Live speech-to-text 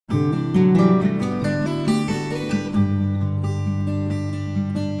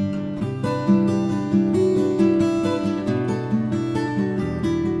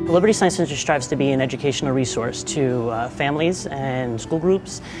Liberty Science Center strives to be an educational resource to families and school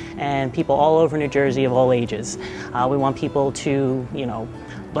groups and people all over New Jersey of all ages. We want people to,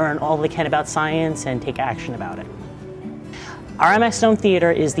 learn all they can about science and take action about it. Our IMAX Dome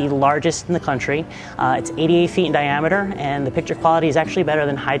Theater is the largest in the country. It's 88 feet in diameter, and the picture quality is actually better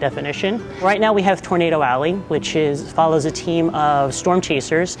than high definition. Right now we have Tornado Alley, which follows a team of storm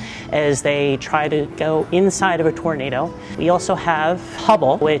chasers as they try to go inside of a tornado. We also have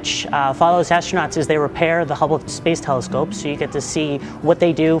Hubble, which follows astronauts as they repair the Hubble Space Telescope, so you get to see what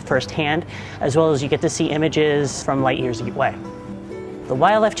they do firsthand, as well as you get to see images from light years away. The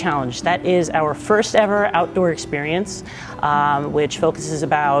Wildlife Challenge, that is our first ever outdoor experience, which focuses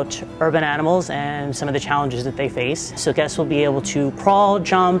about urban animals and some of the challenges that they face. So guests will be able to crawl,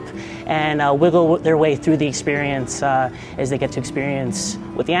 jump, and wiggle their way through the experience as they get to experience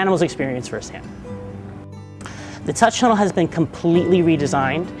what the animals experience firsthand. The touch tunnel has been completely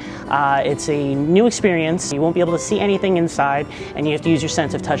redesigned. It's a new experience. You won't be able to see anything inside, and you have to use your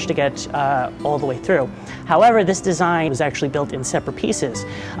sense of touch to get all the way through. However, this design was actually built in separate pieces.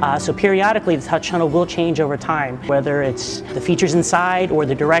 So periodically, the touch tunnel will change over time. Whether it's the features inside or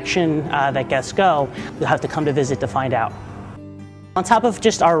the direction that guests go, you'll have to come to visit to find out. On top of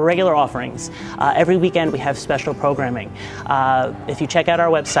just our regular offerings, every weekend we have special programming. If you check out our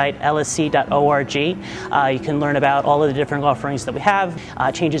website, lsc.org, you can learn about all of the different offerings that we have.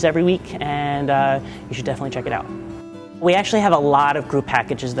 It changes every week, and you should definitely check it out. We actually have a lot of group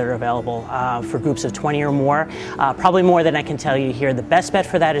packages that are available for groups of 20 or more, probably more than I can tell you here. The best bet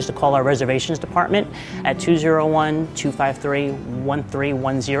for that is to call our reservations department at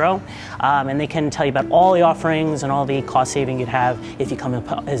 201-253-1310, and they can tell you about all the offerings and all the cost saving you'd have if you come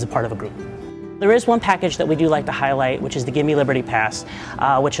as a part of a group. There is one package that we do like to highlight, which is the Gimme Liberty Pass,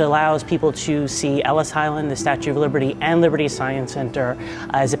 which allows people to see Ellis Island, the Statue of Liberty, and Liberty Science Center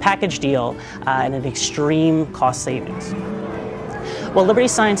as a package deal and an extreme cost savings. Well, Liberty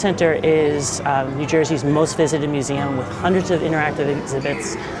Science Center is New Jersey's most visited museum with hundreds of interactive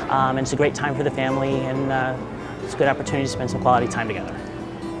exhibits, and it's a great time for the family, and it's a good opportunity to spend some quality time together.